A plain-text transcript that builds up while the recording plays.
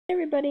Hey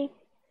everybody,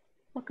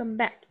 welcome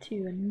back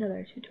to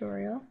another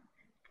tutorial.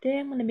 Today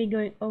I'm going to be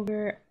going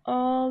over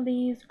all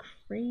these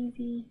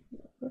crazy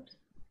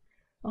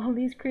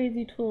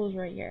tools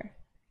right here.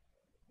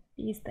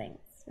 These things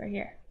right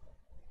here.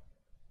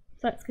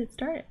 So let's get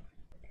started.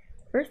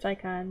 First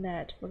icon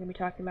that we're going to be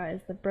talking about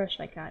is the brush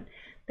icon.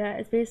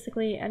 That is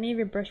basically any of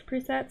your brush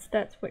presets,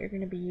 that's what you're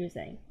going to be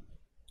using.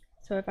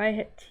 So if I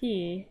hit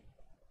T,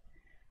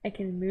 I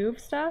can move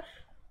stuff,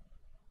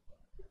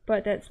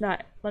 but that's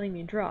not letting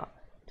me draw.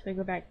 So I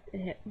go back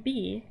and hit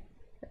B,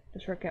 the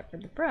shortcut for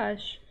the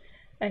brush,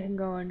 I can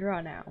go and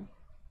draw now.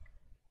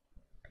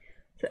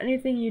 So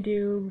anything you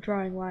do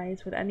drawing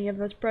wise with any of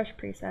those brush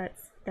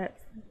presets,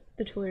 that's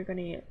the tool you're going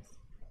to use.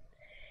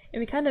 And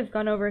we kind of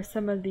gone over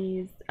some of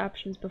these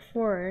options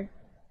before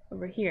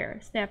over here.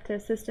 Snap to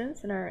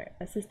Assistance in our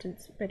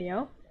Assistance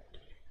video.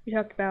 We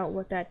talked about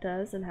what that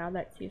does and how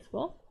that's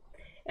useful.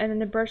 And then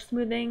the brush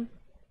smoothing,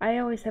 I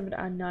always have it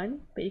on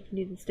none, but you can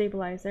do the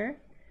stabilizer.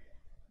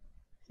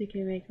 So you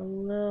can make a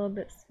little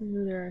bit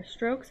smoother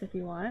strokes if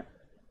you want.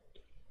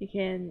 You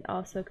can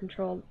also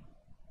control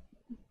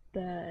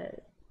the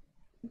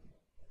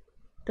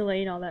delay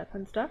and all that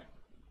fun stuff.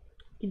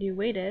 You can do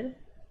weighted,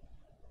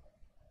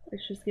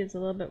 which just gives a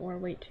little bit more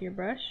weight to your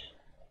brush,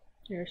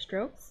 your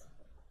strokes.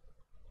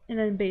 And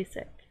then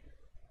basic,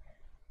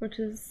 which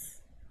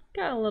has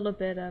got a little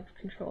bit of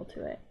control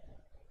to it.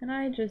 And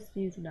I just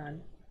use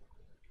none.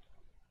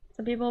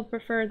 Some people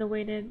prefer the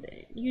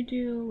weighted. You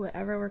do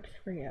whatever works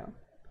for you.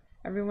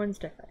 Everyone's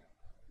different.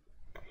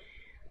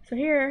 So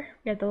here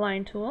we have the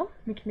line tool.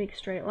 We can make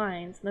straight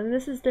lines. Now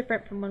this is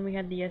different from when we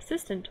had the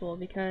assistant tool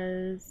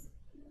because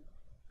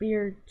we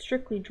are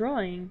strictly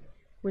drawing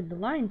with the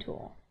line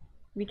tool.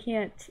 We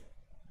can't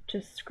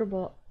just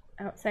scribble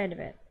outside of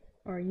it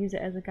or use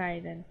it as a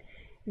guide and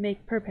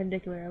make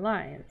perpendicular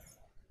lines.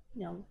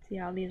 You know, see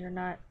how these are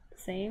not the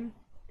same?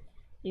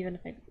 Even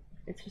if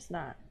it's just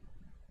not.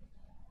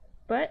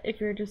 But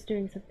if you're just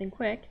doing something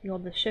quick, you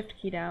hold the shift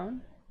key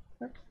down,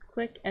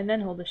 click, and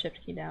then hold the shift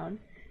key down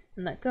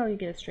and let go, you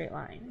get a straight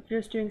line. If you're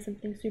just doing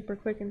something super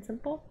quick and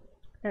simple,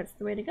 that's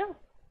the way to go.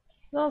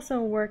 It also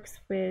works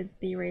with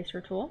the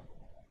eraser tool.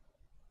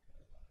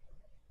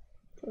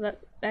 So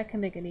that can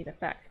make a neat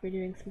effect. If you're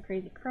doing some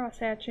crazy cross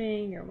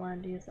hatching or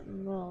want to do something a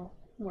little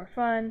more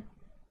fun,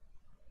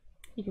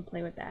 you can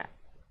play with that.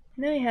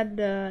 And then we had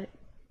the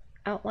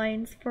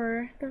outlines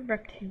for the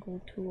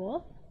rectangle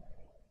tool.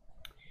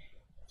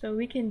 So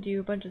we can do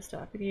a bunch of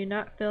stuff. We can do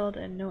not filled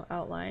and no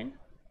outline.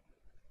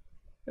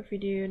 If we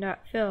do not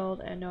filled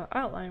and no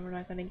outline, we're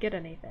not going to get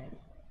anything.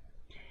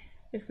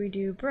 If we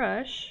do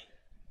brush,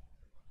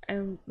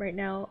 and right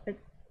now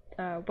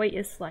white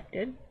is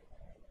selected,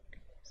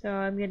 so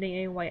I'm getting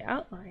a white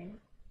outline.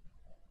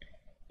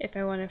 If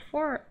I want to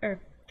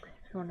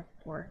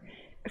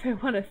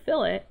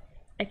fill it,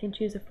 I can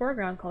choose a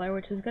foreground color,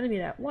 which is going to be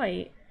that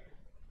white,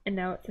 and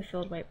now it's a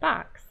filled white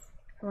box.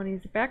 If I want to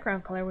use the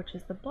background color, which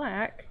is the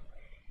black,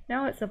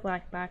 now it's a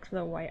black box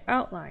with a white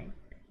outline.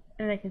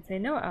 And I can say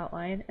no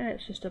outline, and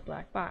it's just a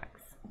black box.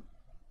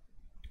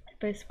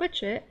 If I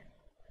switch it,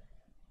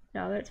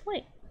 now that's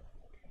white.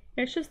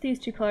 And it's just these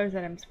two colors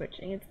that I'm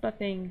switching. It's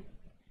nothing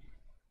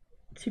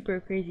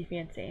super crazy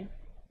fancy.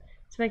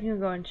 So I can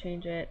go and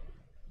change it,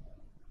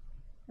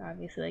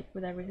 obviously like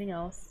with everything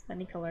else,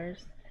 any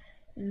colors.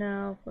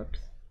 Now, whoops.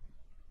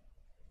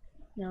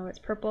 Now it's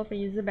purple if I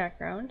use the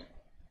background,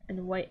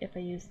 and white if I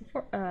use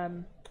if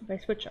I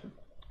switch them,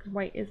 because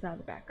white is now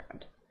the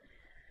background.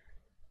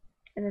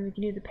 And then we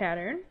can do the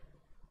pattern.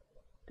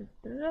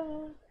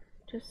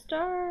 Just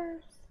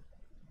stars.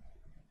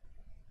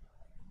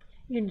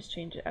 You can just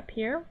change it up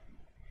here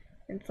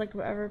and select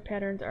whatever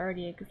patterns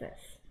already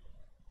exist.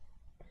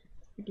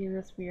 We do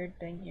this weird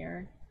thing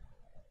here.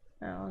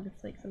 Oh,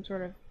 it's like some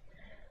sort of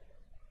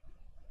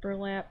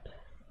burlap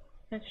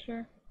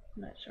texture.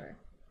 I'm not sure.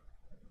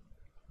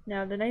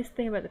 Now the nice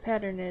thing about the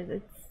pattern is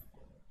it's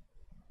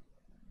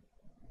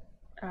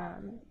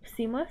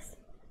seamless.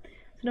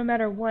 So no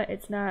matter what,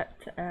 it's not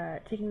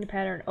taking the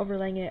pattern,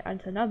 overlaying it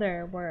onto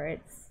another where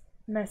it's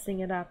messing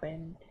it up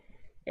and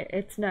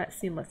it's not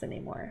seamless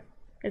anymore.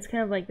 It's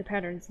kind of like the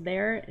pattern's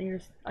there and you're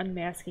just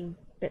unmasking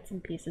bits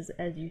and pieces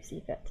as you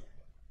see fit.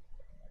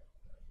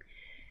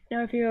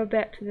 Now if you go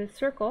back to the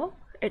circle,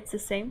 it's the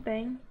same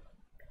thing.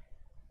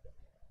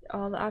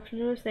 All the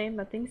options are the same,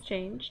 nothing's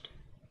changed.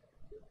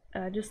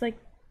 Just like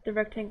the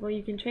rectangle,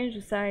 you can change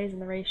the size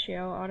and the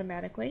ratio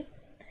automatically.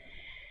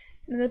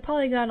 And the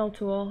polygonal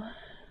tool,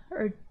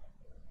 or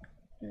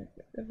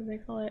whatever they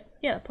call it,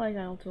 yeah, the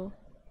polygonal tool.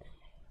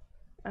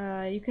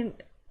 You can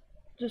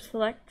just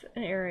select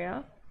an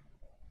area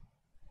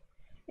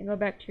and go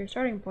back to your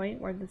starting point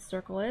where the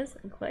circle is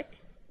and click,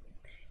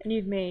 and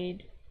you've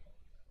made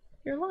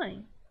your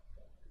line.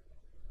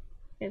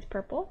 It's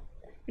purple.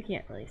 You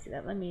can't really see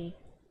that. Let me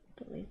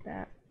delete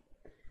that.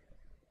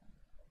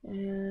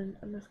 And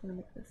I'm just going to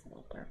make this a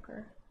little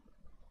darker.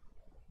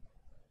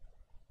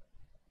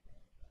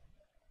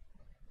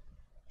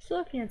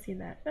 Still can't see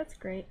that. That's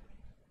great.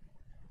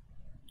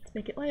 Let's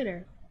make it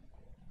lighter.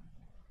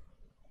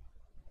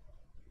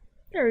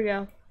 There we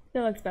go.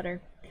 That looks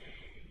better.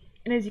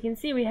 And as you can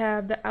see, we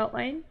have the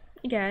outline.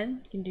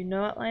 Again, you can do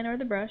no outline or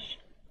the brush.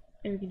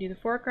 And we can do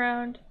the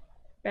foreground,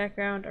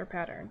 background, or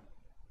pattern.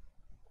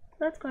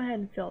 Let's go ahead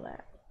and fill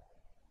that.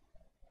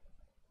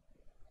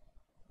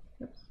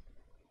 Oops.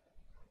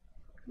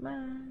 Come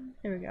on.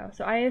 There we go.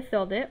 So I have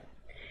filled it.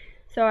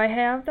 So I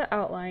have the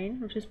outline,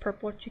 which is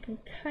purple, which you can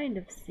kind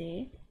of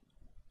see.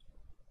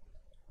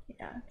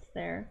 Yeah, it's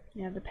there.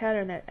 You have the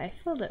pattern that I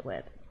filled it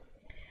with.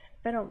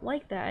 If I don't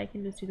like that, I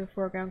can just do the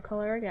foreground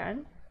color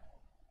again.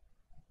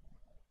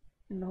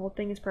 And the whole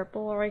thing is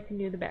purple, or I can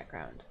do the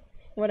background.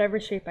 Whatever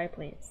shape I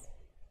please.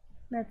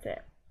 That's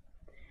it.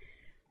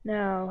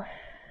 Now,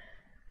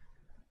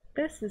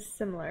 this is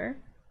similar.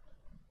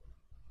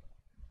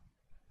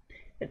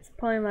 It's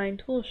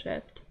polyline tool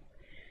shift.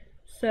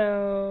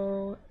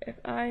 So if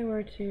I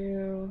were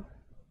to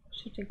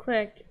shift and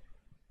click,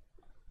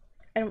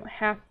 I don't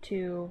have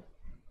to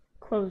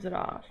close it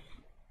off.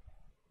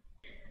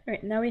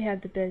 Alright, now we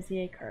have the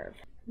Bezier curve.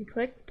 We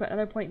click, put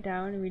another point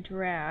down, and we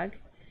drag.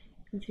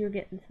 And so we're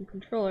getting some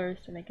controllers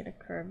to make it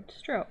a curved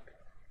stroke.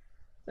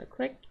 So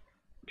click,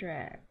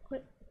 drag,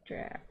 click,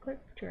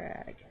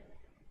 drag,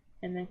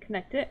 and then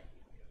connect it.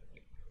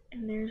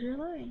 And there's your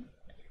line.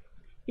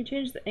 You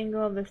change the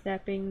angle of the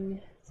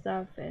snapping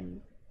stuff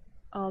and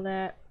all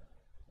that.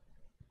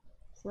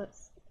 So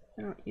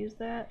I don't use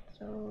that,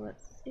 so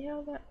let's see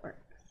how that works.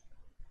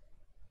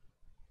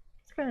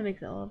 This kind of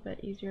makes it a little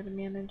bit easier to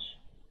manage.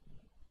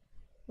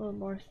 A little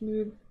more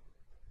smooth.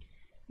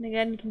 And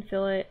again, you can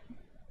fill it,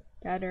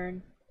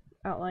 pattern,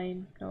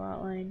 outline, no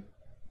outline.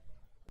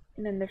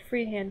 And then the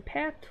freehand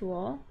path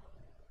tool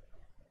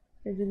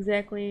is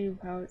exactly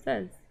how it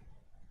says.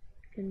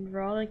 You can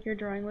draw like you're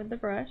drawing with the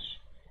brush,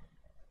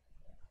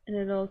 and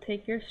it'll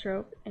take your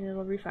stroke and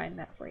it'll refine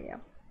that for you.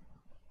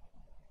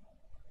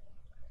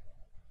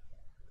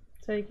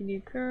 So you can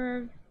do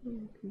curve,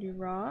 you can do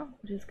raw,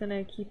 which is going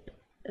to keep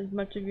as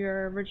much of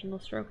your original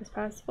stroke as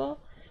possible.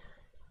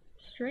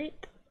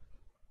 Straight,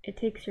 it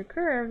takes your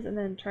curves and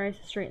then tries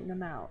to straighten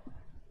them out.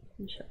 Let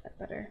me show that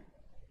better.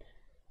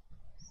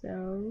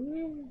 So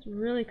it's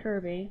really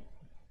curvy,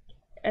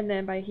 and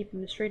then by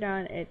keeping the straight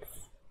on,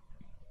 it's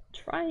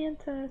trying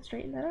to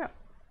straighten that out.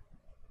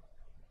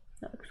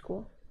 That looks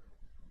cool.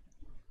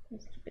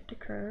 Let's keep it to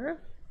curve.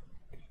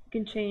 You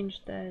can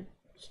change the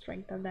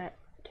strength of that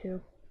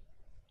too.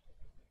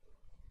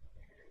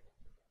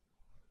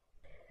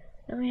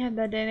 Then we have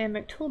that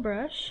dynamic tool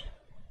brush,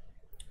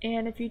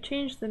 and if you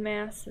change the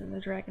mass and the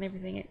drag and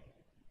everything,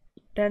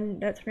 then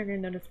that's when you're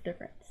going to notice the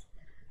difference.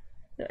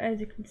 So as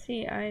you can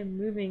see, I am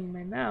moving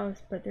my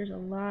mouse, but there's a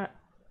lot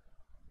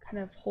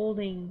kind of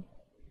holding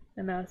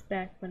the mouse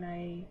back when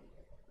I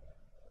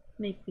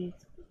make these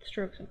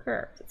strokes and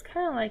curves. It's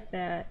kind of like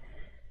that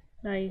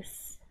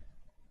nice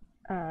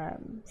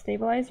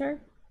stabilizer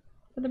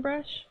for the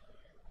brush,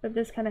 but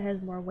this kind of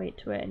has more weight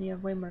to it and you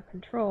have way more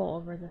control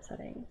over the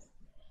settings.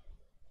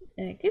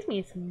 And it gives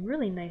me some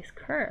really nice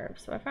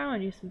curves, so if I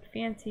want to do some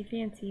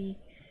fancy,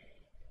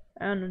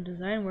 I don't know,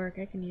 design work,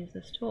 I can use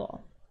this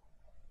tool.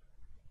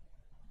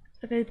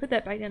 So if I put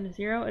that back down to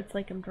 0, it's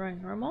like I'm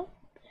drawing normal.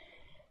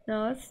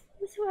 Now let's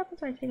see what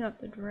happens when I take out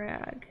the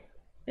drag.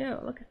 Ew,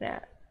 look at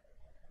that.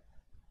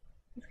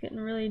 It's getting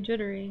really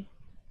jittery.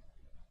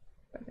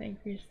 If I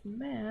increase the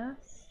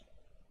mass,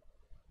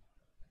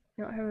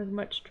 I don't have as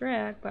much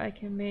drag, but I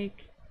can make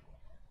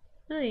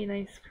really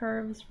nice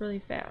curves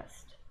really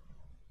fast.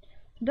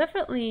 So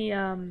definitely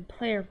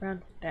play around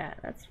with that.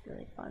 That's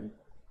really fun.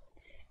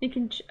 You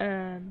can put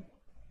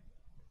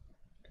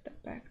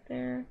that back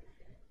there.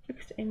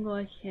 Fixed angle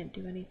I can't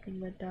do anything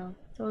with though.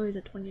 It's always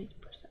at 20%.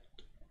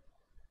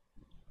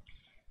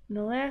 And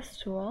the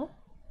last tool,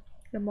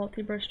 the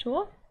multi-brush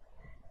tool.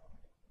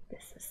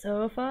 This is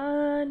so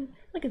fun.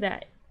 Look at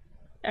that.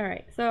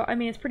 Alright, so I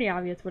mean it's pretty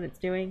obvious what it's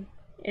doing.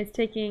 It's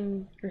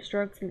taking your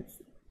strokes and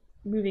it's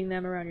moving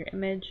them around your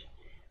image.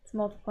 It's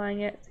multiplying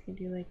it, so you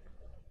can do like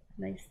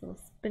nice little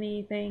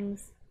spinny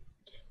things.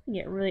 You can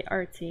get really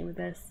artsy with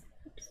this.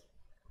 Oops.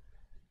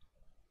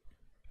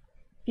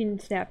 You can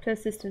snap to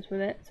assistance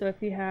with it. So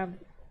if you have,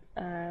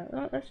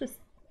 well, let's just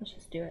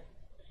do it.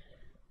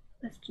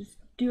 Let's just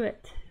do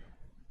it.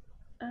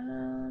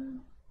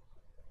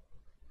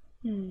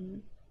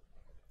 We'll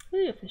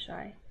do a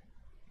fisheye.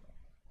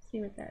 See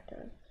what that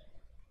does.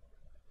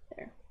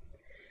 There.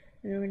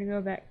 And then we're going to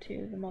go back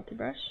to the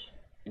multi-brush,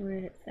 and we're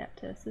going to hit snap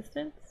to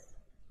assistance.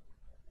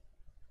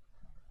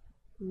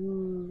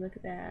 Ooh, look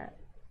at that.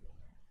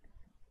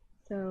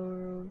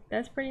 So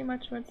that's pretty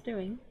much what it's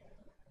doing.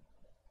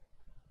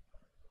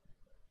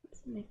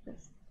 Let's make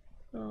this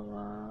a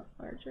little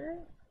larger.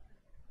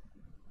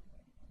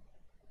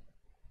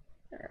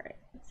 Alright,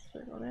 let's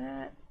circle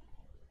that.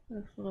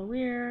 Looks a little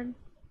weird.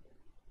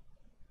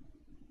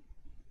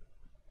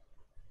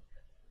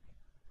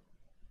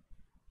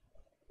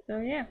 So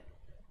yeah,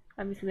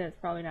 obviously that's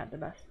probably not the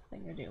best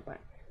thing to do, but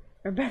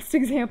or best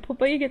example,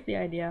 but you get the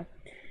idea.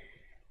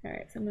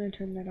 Alright, so I'm going to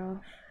turn that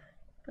off.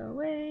 Go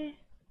away.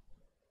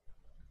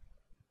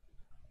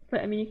 But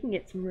I mean, you can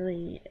get some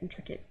really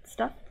intricate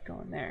stuff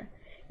going there.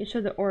 you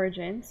show the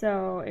origin.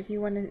 So if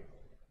you want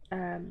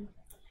to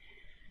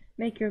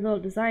make your little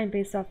design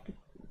based off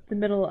the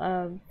middle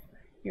of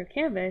your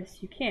canvas,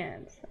 you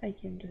can't. I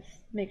can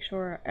just make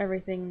sure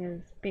everything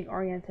is being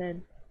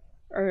oriented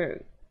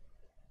or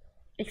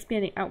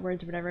expanding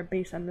outwards or whatever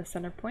based on the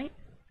center point.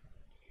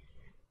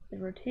 The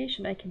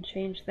rotation, I can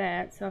change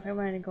that. So if I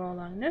wanted to go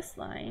along this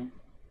line,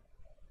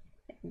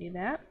 I can do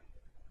that.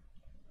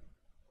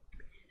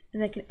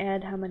 And I can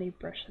add how many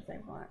brushes I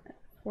want.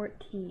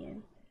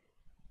 14.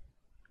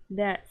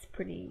 That's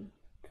pretty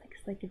like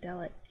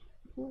psychedelic.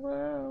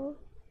 Whoa.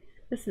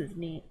 This is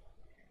neat.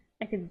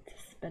 I could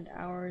spend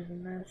hours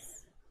in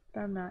this,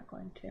 but I'm not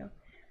going to.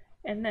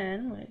 And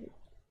then, when I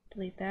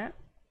delete that,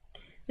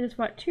 I just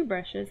want 2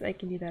 brushes, I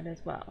can do that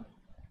as well.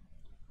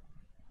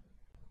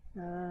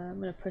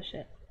 I'm going to push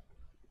it.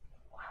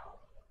 Wow.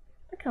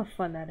 Look how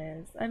fun that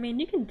is. I mean,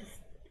 you can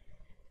just...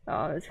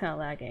 Oh, it's kind of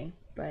lagging,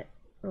 but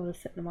we'll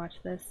just sit and watch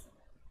this.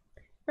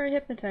 Very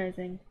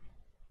hypnotizing.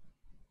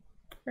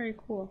 Very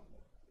cool.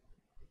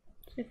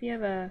 So if you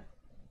have a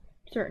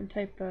certain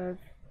type of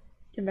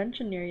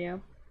convention near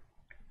you,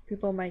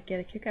 people might get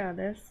a kick out of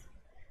this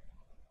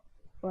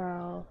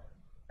while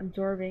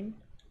absorbing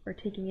or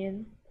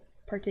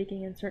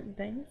partaking in certain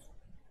things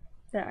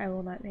that I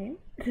will not name.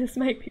 This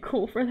might be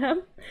cool for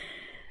them.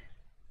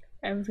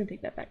 I was going to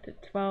take that back to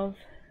 12.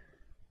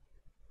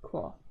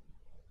 Cool.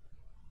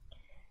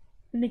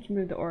 And they can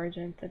move the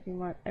origins if you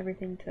want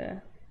everything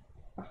to...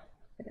 Oh,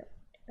 I don't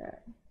do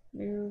that.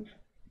 Move.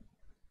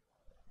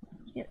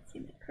 Can't see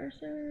the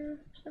cursor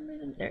for some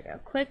reason. There we go.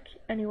 Click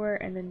anywhere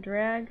and then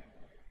drag.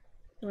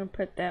 I'm going to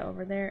put that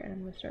over there and I'm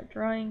going to start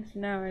drawing. So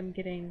now I'm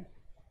getting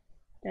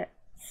that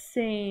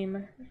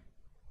same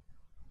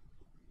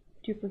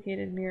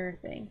duplicated mirror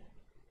thing.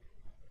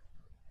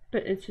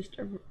 But it's just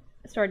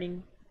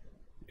starting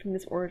from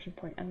this origin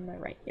point on my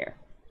right here.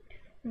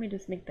 Let me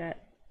just make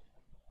that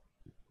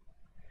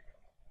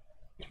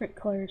different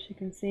colors you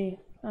can see.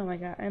 Oh my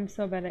god, I'm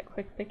so bad at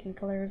quick picking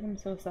colors. I'm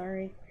so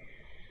sorry.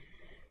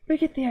 But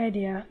get the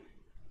idea.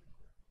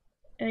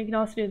 And you can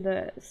also do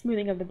the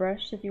smoothing of the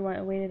brush if you want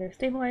a weighted or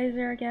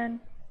stabilizer again.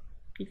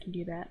 You can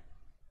do that.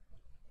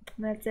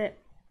 And that's it.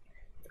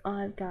 That's all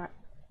I've got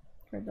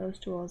for those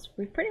tools.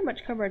 We've pretty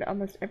much covered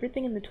almost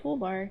everything in the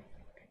toolbar,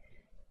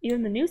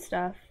 even the new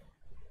stuff,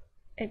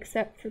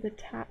 except for the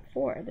top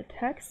 4, the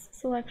text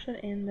selection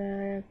and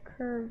the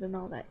curves and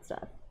all that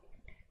stuff.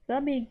 So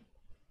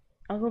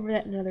I'll go over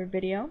that in another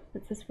video,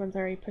 since this one's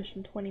already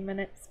pushing 20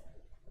 minutes,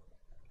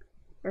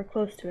 or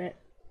close to it.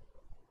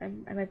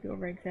 I might be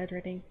over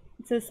exaggerating.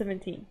 It says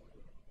 17,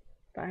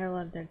 but I had a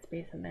lot of dead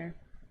space in there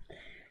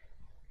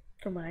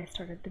from when I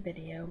started the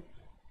video.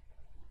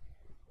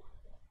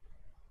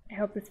 I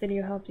hope this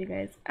video helped you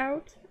guys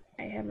out.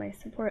 I have my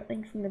support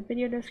links in the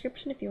video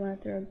description if you want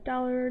to throw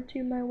 $1 or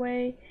 2 my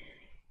way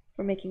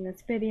for making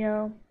this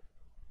video.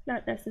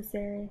 Not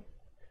necessary.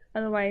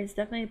 Otherwise,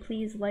 definitely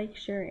please like,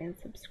 share, and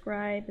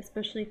subscribe,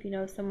 especially if you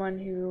know someone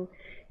who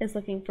is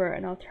looking for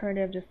an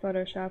alternative to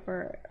Photoshop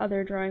or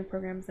other drawing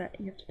programs that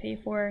you have to pay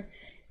for.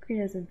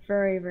 Krita is a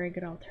very, very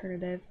good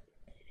alternative.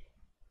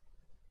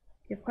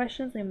 If you have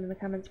questions, leave them in the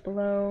comments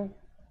below,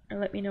 or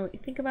let me know what you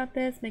think about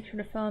this. Make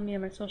sure to follow me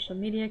on my social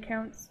media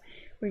accounts,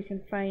 where you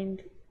can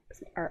find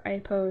our I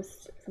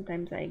post.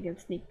 Sometimes I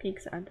give sneak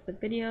peeks onto the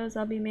videos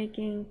I'll be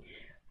making,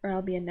 or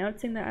I'll be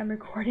announcing that I'm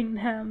recording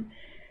them,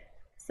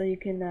 so you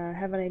can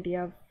have an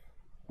idea of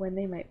when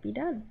they might be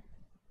done.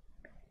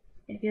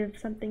 If you have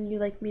something you'd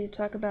like me to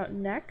talk about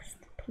next,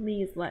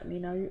 please let me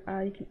know.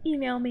 You can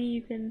email me,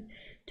 you can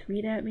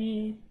tweet at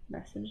me,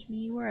 message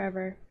me,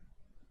 wherever.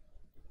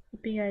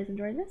 Hope you guys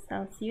enjoyed this.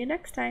 I'll see you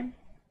next time.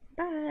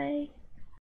 Bye!